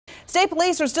State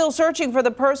police are still searching for the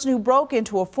person who broke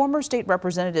into a former state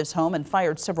representative's home and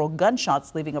fired several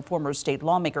gunshots, leaving a former state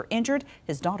lawmaker injured,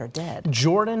 his daughter dead.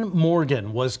 Jordan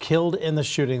Morgan was killed in the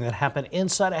shooting that happened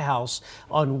inside a house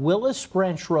on Willis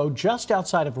Branch Road just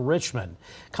outside of Richmond.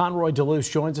 Conroy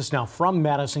DeLuce joins us now from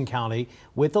Madison County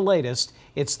with the latest.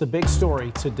 It's the big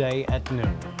story today at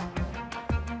noon.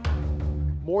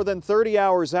 More than 30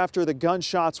 hours after the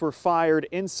gunshots were fired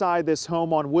inside this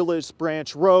home on Willis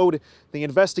Branch Road, the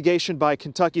investigation by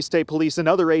Kentucky State Police and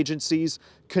other agencies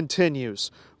continues.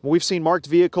 We've seen marked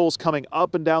vehicles coming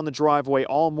up and down the driveway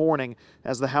all morning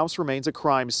as the house remains a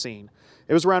crime scene.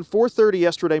 It was around 4:30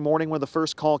 yesterday morning when the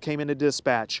first call came into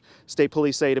dispatch. State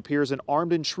police say it appears an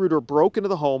armed intruder broke into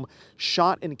the home,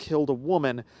 shot and killed a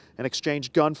woman, and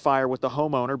exchanged gunfire with the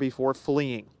homeowner before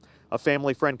fleeing. A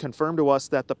family friend confirmed to us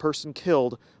that the person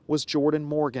killed was Jordan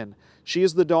Morgan. She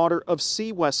is the daughter of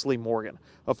C. Wesley Morgan,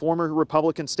 a former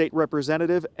Republican state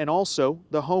representative and also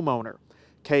the homeowner.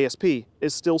 KSP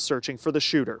is still searching for the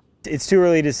shooter. It's too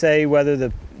early to say whether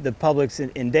the public's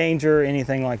in danger or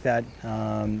anything like that.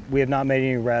 We have not made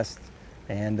any arrests,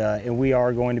 and we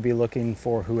are going to be looking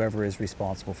for whoever is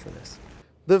responsible for this.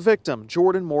 The victim,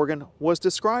 Jordan Morgan, was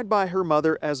described by her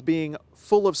mother as being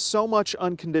full of so much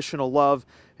unconditional love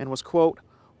and was, quote,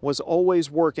 was always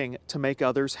working to make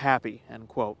others happy, end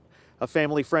quote. A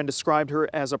family friend described her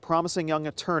as a promising young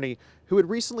attorney who had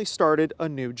recently started a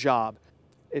new job.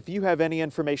 If you have any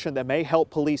information that may help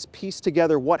police piece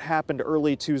together what happened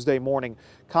early Tuesday morning,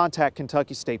 contact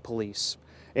Kentucky State Police.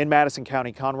 In Madison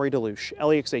County, Conroy DeLuce,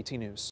 LEX 18 News.